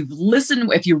 if you've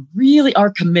listened, if you really are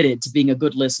committed to being a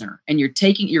good listener and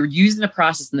you're using the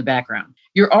process in the background,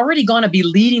 you're already going to be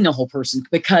leading the whole person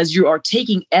because you are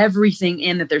taking everything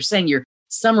in that they're saying. You're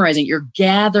summarizing, you're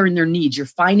gathering their needs, you're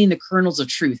finding the kernels of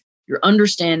truth, you're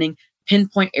understanding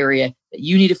pinpoint area that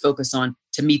you need to focus on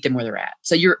to meet them where they're at.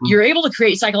 So you're able to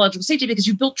create psychological safety because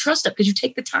you built trust up because you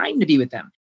take the time to be with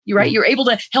them. You're right. You're able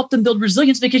to help them build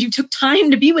resilience because you took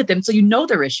time to be with them. So you know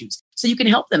their issues, so you can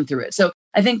help them through it. So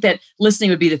I think that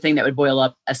listening would be the thing that would boil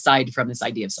up aside from this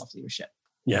idea of self-leadership.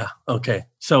 Yeah. Okay.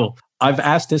 So I've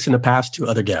asked this in the past to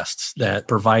other guests that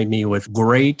provide me with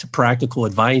great practical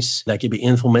advice that can be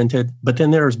implemented, but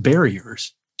then there's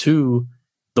barriers to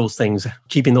those things,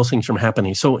 keeping those things from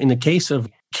happening. So in the case of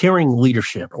caring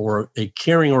leadership or a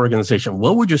caring organization,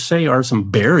 what would you say are some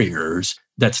barriers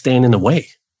that stand in the way?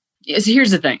 So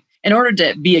here's the thing. In order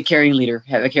to be a caring leader,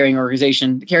 have a caring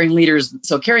organization, caring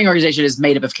organization is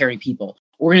made up of caring people.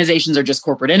 Organizations are just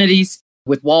corporate entities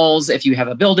with walls if you have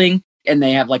a building, and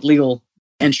they have like legal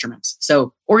instruments.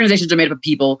 So organizations are made up of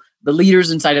people. The leaders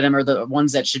inside of them are the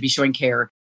ones that should be showing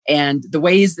care. And the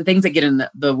things that get in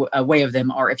the way of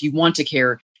them are, if you want to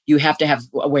care, you have to have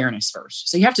awareness first.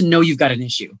 So you have to know you've got an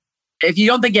issue. If you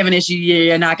don't think you have an issue,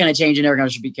 you're not going to change and everyone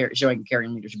should be showing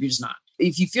caring leadership. You're just not.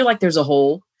 If you feel like there's a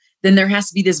hole, then there has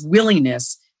to be this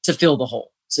willingness to fill the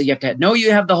hole. So you have to know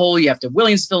you have the hole, you have to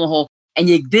willingness to fill the hole, and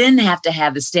you then have to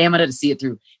have the stamina to see it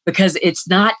through because it's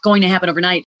not going to happen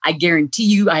overnight. I guarantee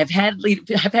you, I've had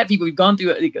people who've gone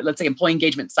through, let's say, employee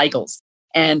engagement cycles,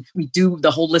 and we do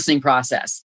the whole listening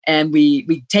process. And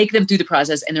we take them through the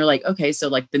process and they're like, okay, so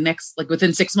like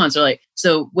within 6 months, they're like,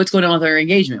 so what's going on with our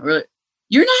engagement? We're like,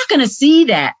 you're not going to see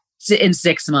that in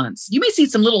 6 months. You may see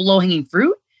some little low-hanging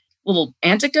fruit, little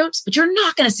anecdotes, but you're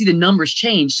not going to see the numbers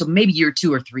change. So maybe year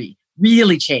 2 or 3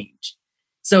 really change.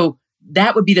 So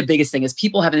that would be the biggest thing is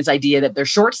people having this idea that they're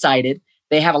short-sighted,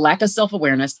 they have a lack of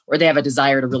self-awareness, or they have a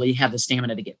desire to really have the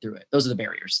stamina to get through it. Those are the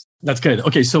barriers. That's good.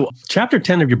 Okay, so chapter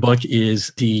 10 of your book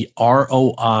is the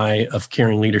ROI of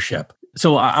caring leadership.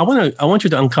 So I want you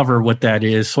to uncover what that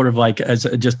is, sort of like as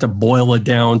just to boil it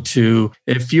down to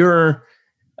if you're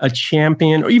a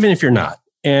champion, or even if you're not,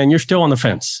 and you're still on the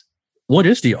fence, what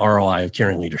is the ROI of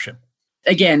caring leadership?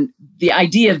 Again, the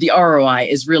idea of the ROI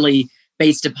is really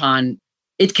based upon,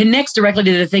 it connects directly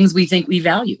to the things we think we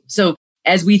value. So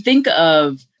as we think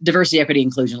of diversity, equity,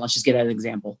 inclusion, let's just get an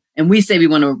example. And we say we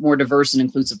want a more diverse and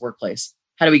inclusive workplace.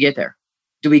 How do we get there?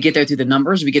 Do we get there through the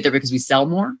numbers? Do we get there because we sell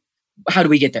more? How do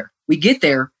we get there? We get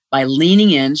there by leaning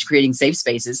in, creating safe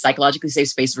spaces, psychologically safe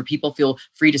spaces where people feel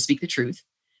free to speak the truth.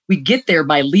 We get there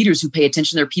by leaders who pay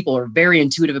attention to their people, are very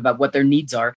intuitive about what their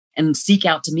needs are, and seek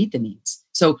out to meet the needs.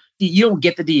 So you don't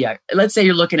get the DI. Let's say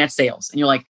you're looking at sales and you're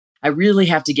like,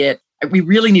 we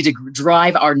really need to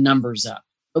drive our numbers up.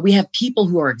 But we have people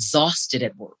who are exhausted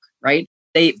at work, right?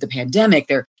 The pandemic,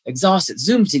 they're exhausted,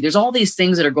 Zoom fatigue. There's all these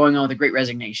things that are going on with the Great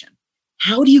Resignation.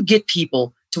 How do you get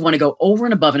people to want to go over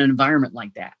and above in an environment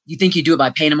like that? You think you do it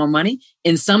by paying them more money?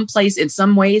 In some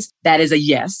ways, that is a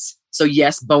yes. So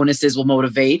yes, bonuses will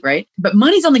motivate, right? But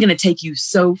money's only going to take you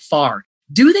so far.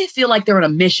 Do they feel like they're on a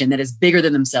mission that is bigger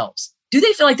than themselves? do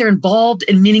they feel like they're involved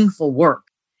in meaningful work?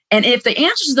 And if the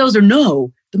answers to those are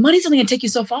no, the money's only going to take you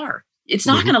so far. It's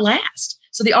not going to last.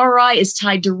 So the ROI is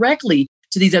tied directly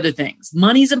to these other things.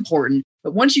 Money's important,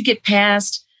 but once you get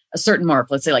past a certain mark,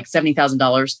 let's say like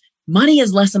 $70,000, money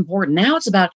is less important. Now it's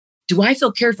about, do I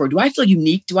feel cared for? Do I feel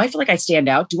unique? Do I feel like I stand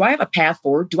out? Do I have a path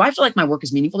forward? Do I feel like my work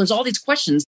is meaningful? There's all these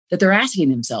questions that they're asking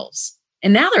themselves.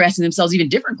 And now they're asking themselves even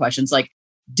different questions like,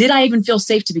 did I even feel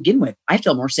safe to begin with? I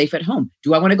feel more safe at home.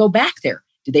 Do I want to go back there?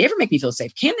 Did they ever make me feel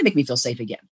safe? Can they make me feel safe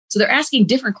again? So they're asking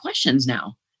different questions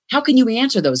now. How can you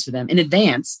answer those for them in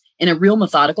advance in a real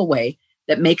methodical way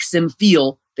that makes them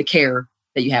feel the care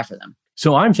that you have for them?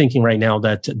 So I'm thinking right now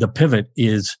that the pivot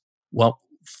is, well,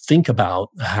 think about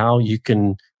how you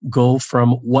can go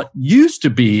from what used to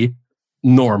be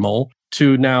normal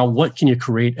to now what can you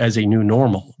create as a new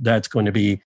normal that's going to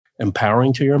be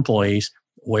empowering to your employees,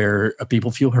 where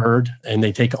people feel heard and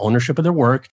they take ownership of their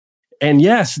work. And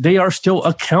yes, they are still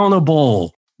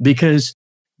accountable because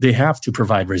they have to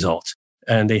provide results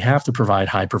and they have to provide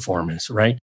high performance,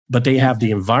 right? But they have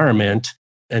the environment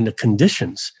and the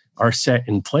conditions are set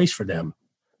in place for them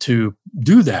to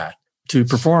do that, to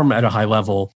perform at a high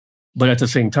level. But at the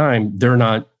same time, they're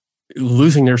not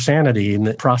losing their sanity in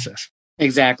the process.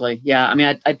 Exactly. Yeah. I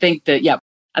mean, I think that,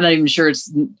 I'm not even sure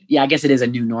I guess it is a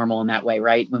new normal in that way,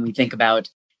 right? When we think about,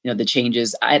 the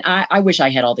changes, I wish I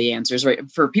had all the answers, right?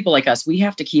 For people like us, we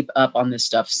have to keep up on this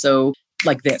stuff. So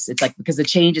like this, it's like, because the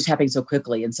change is happening so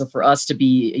quickly. And so for us to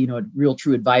be, real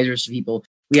true advisors to people,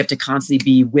 we have to constantly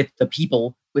be with the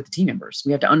people, with the team members.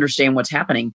 We have to understand what's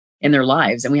happening in their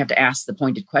lives and we have to ask the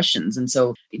pointed questions. And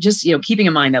so just, keeping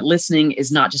in mind that listening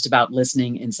is not just about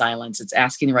listening in silence. It's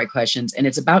asking the right questions. And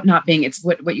it's about not being, it's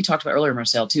what you talked about earlier,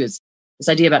 Marcel, too, is this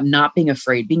idea about not being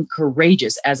afraid, being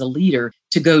courageous as a leader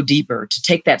to go deeper, to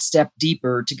take that step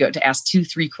deeper, to ask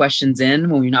 2-3 questions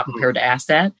in when you're not prepared to ask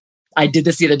that. I did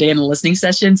this the other day in the listening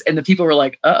sessions and the people were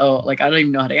like, like, I don't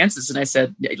even know how to answer this. And I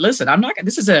said, listen,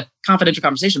 this is a confidential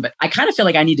conversation, but I kind of feel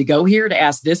like I need to go here to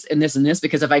ask this and this and this,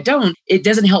 because if I don't, it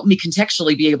doesn't help me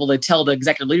contextually be able to tell the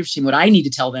executive leadership team what I need to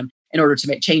tell them in order to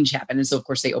make change happen. And so of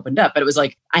course they opened up, but it was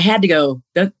like, I had to go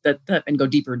and go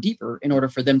deeper and deeper in order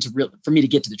for them for me to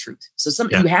get to the truth. So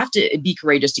you have to be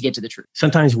courageous to get to the truth.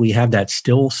 Sometimes we have that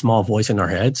still small voice in our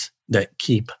heads that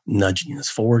keep nudging us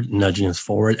forward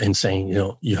and saying,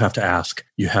 you have to ask,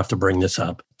 you have to bring this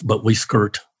up, but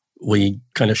we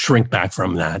kind of shrink back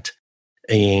from that.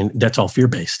 And that's all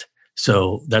fear-based.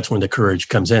 So that's when the courage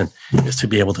comes in, is to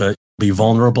be able to be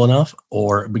vulnerable enough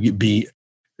or be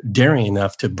daring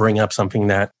enough to bring up something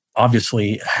that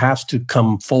obviously has to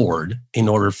come forward in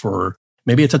order for,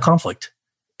 maybe it's a conflict.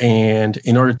 And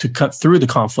in order to cut through the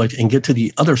conflict and get to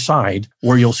the other side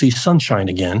where you'll see sunshine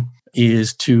again,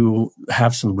 is to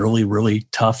have some really, really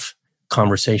tough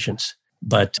conversations.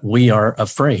 But we are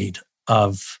afraid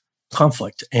of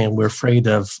conflict and we're afraid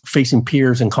of facing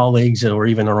peers and colleagues or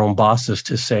even our own bosses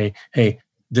to say, hey,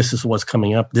 this is what's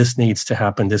coming up. This needs to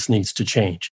happen. This needs to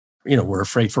change. We're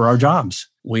afraid for our jobs.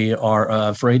 We are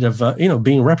afraid of,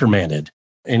 being reprimanded.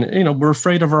 And, we're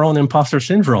afraid of our own imposter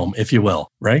syndrome, if you will,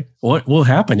 right? What will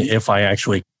happen if I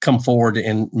actually come forward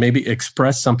and maybe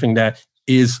express something that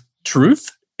is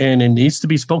truth and it needs to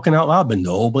be spoken out loud, but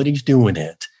nobody's doing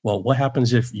it? Well, what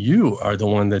happens if you are the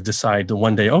one that decide to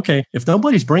one day, okay, if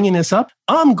nobody's bringing this up,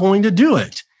 I'm going to do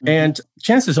it. And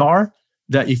chances are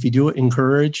that if you do it in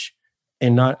courage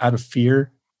and not out of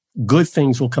fear, good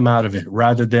things will come out of it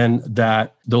rather than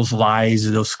those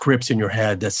lies, those scripts in your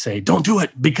head that say, don't do it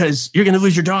because you're going to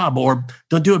lose your job, or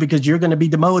don't do it because you're going to be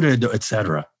demoted,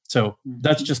 etc. So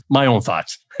that's just my own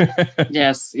thoughts.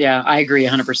 Yes. Yeah, I agree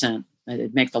 100%.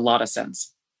 It makes a lot of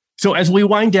sense. So as we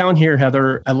wind down here,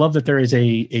 Heather, I love that there is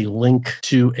a link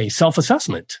to a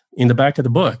self-assessment in the back of the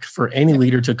book for any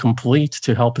leader to complete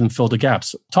to help them fill the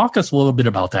gaps. Talk us a little bit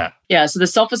about that. Yeah, so the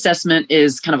self-assessment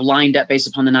is kind of lined up based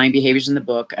upon the 9 behaviors in the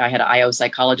book. I had an IO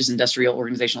psychologist, industrial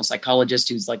organizational psychologist,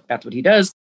 who's like, that's what he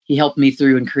does. He helped me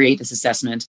through and create this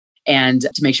assessment and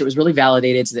to make sure it was really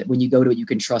validated so that when you go to it, you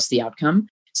can trust the outcome.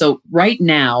 So right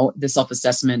now, the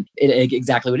self-assessment,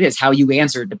 exactly what it is. How you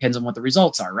answer it depends on what the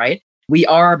results are, right? We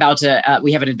are about to,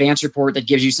 we have an advanced report that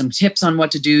gives you some tips on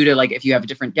what to do to, like, if you have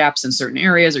different gaps in certain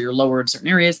areas or you're lower in certain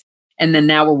areas. And then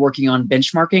now we're working on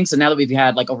benchmarking. So now that we've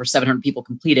had like over 700 people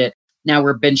complete it, now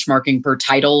we're benchmarking per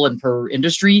title and per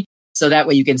industry. So that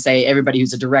way you can say everybody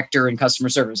who's a director in customer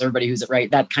service, everybody who's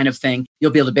that kind of thing,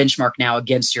 you'll be able to benchmark now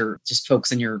against your just folks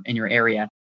in your area.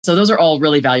 So those are all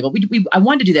really valuable. I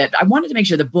wanted to do that. I wanted to make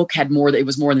sure the book had more, that it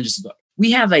was more than just a book.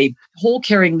 We have a whole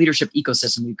caring leadership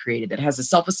ecosystem we've created that has a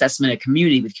self-assessment, a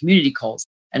community with community calls,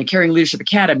 and a caring leadership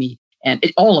academy, and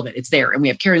all of it, it's there. And we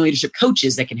have caring leadership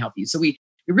coaches that can help you. So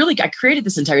I created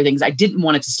this entire thing because I didn't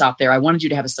want it to stop there. I wanted you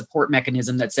to have a support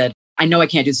mechanism that said, I know I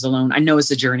can't do this alone. I know it's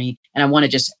a journey, and I want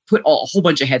to just put a whole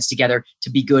bunch of heads together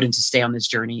to be good and to stay on this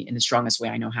journey in the strongest way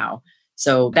I know how.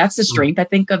 So that's the strength, I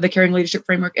think, of the Caring Leadership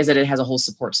Framework, is that it has a whole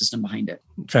support system behind it.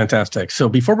 Fantastic. So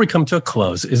before we come to a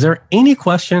close, is there any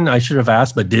question I should have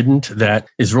asked but didn't that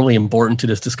is really important to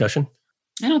this discussion?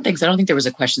 I don't think so. I don't think there was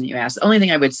a question that you asked. The only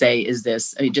thing I would say is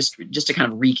this, just to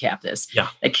kind of recap this,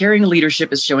 that caring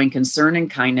leadership is showing concern and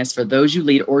kindness for those you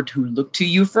lead or who look to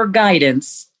you for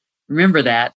guidance. Remember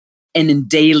that. And in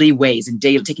daily ways,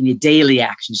 taking the daily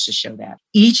actions to show that.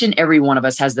 Each and every one of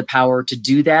us has the power to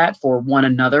do that for one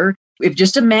another. If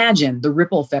just imagine the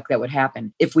ripple effect that would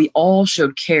happen if we all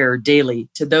showed care daily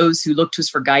to those who look to us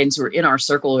for guidance, who are in our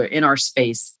circle or in our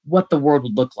space, what the world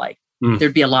would look like.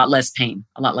 There'd be a lot less pain.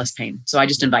 So I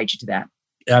just invite you to that.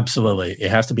 Absolutely.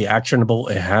 It has to be actionable.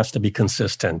 It has to be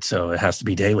consistent. So it has to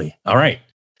be daily. All right.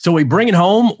 So we bring it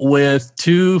home with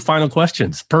 2 final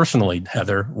questions. Personally,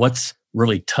 Heather, what's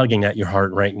really tugging at your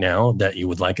heart right now that you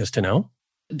would like us to know?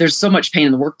 There's so much pain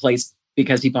in the workplace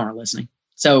because people aren't listening.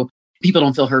 So people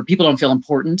don't feel heard. People don't feel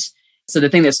important. So the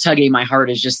thing that's tugging my heart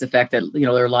is just the fact that,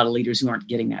 there are a lot of leaders who aren't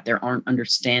getting that. They aren't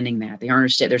understanding that.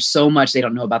 There's so much they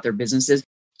don't know about their businesses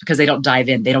because they don't dive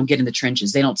in. They don't get in the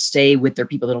trenches. They don't stay with their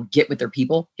people. They don't get with their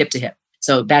people hip to hip.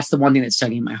 So that's the one thing that's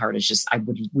tugging my heart is just, I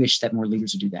would wish that more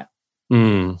leaders would do that.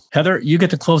 Heather, you get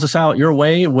to close us out your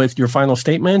way with your final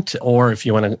statement, or if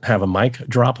you want to have a mic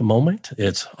drop moment,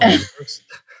 it's all yours.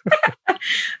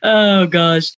 Oh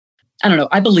gosh. I don't know.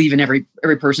 I believe in every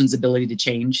person's ability to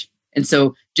change. And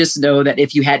so just know that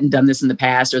if you hadn't done this in the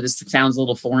past, or this sounds a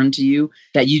little foreign to you,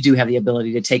 that you do have the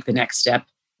ability to take the next step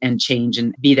and change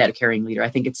and be that caring leader. I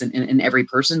think it's in every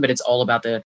person, but it's all about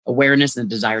the awareness and the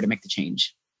desire to make the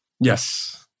change.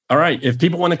 Yes. All right. If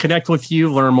people want to connect with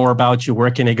you, learn more about you, where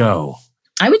can they go?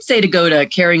 I would say to go to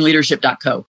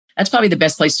caringleadership.co. That's probably the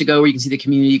best place to go, where you can see the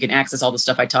community. You can access all the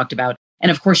stuff I talked about.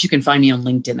 And of course, you can find me on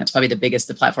LinkedIn. That's probably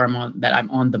the platform that I'm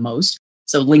on the most.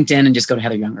 So LinkedIn, and just go to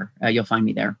Heather Younger. You'll find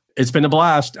me there. It's been a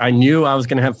blast. I knew I was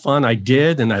going to have fun. I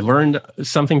did. And I learned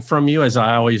something from you, as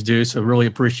I always do. So really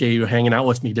appreciate you hanging out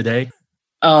with me today.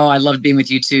 Oh, I loved being with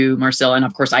you too, Marcel. And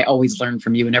of course, I always learn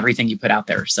from you and everything you put out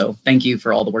there. So thank you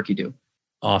for all the work you do.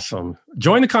 Awesome.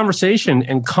 Join the conversation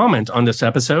and comment on this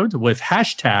episode with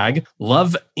hashtag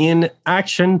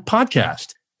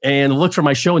LoveInActionPodcast. And look for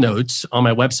my show notes on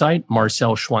my website,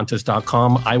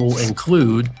 marcelschwantes.com. I will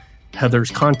include Heather's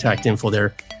contact info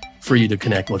there for you to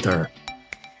connect with her.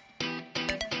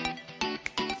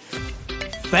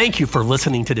 Thank you for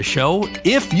listening to the show.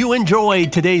 If you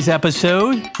enjoyed today's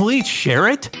episode, please share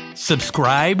it,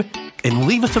 subscribe, and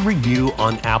leave us a review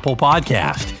on Apple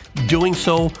Podcast. Doing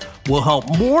so will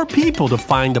help more people to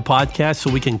find the podcast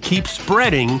so we can keep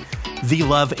spreading the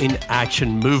Love in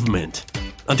Action movement.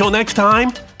 Until next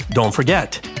time, don't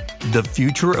forget, the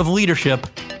future of leadership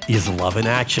is love in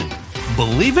action.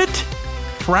 Believe it,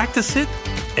 practice it,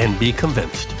 and be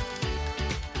convinced.